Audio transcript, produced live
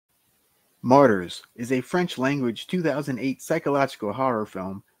Martyrs is a French-language 2008 psychological horror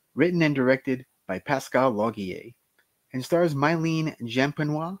film written and directed by Pascal Laugier and stars Mylene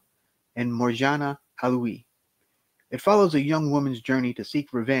Jampenois and Morjana Aloui. It follows a young woman's journey to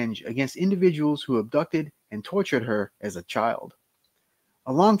seek revenge against individuals who abducted and tortured her as a child.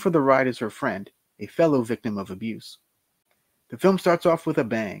 Along for the ride is her friend, a fellow victim of abuse. The film starts off with a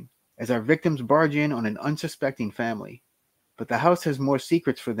bang, as our victims barge in on an unsuspecting family, but the house has more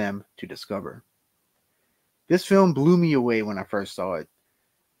secrets for them to discover. This film blew me away when I first saw it.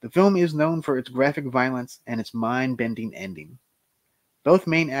 The film is known for its graphic violence and its mind-bending ending. Both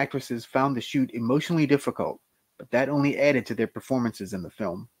main actresses found the shoot emotionally difficult, but that only added to their performances in the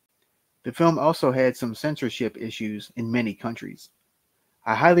film. The film also had some censorship issues in many countries.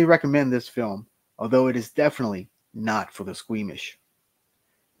 I highly recommend this film, although it is definitely not for the squeamish.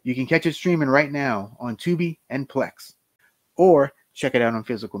 You can catch it streaming right now on Tubi and Plex, or check it out on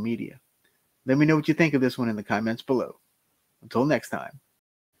physical media. Let me know what you think of this one in the comments below. Until next time,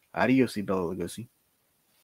 adios, Bella Lugosi.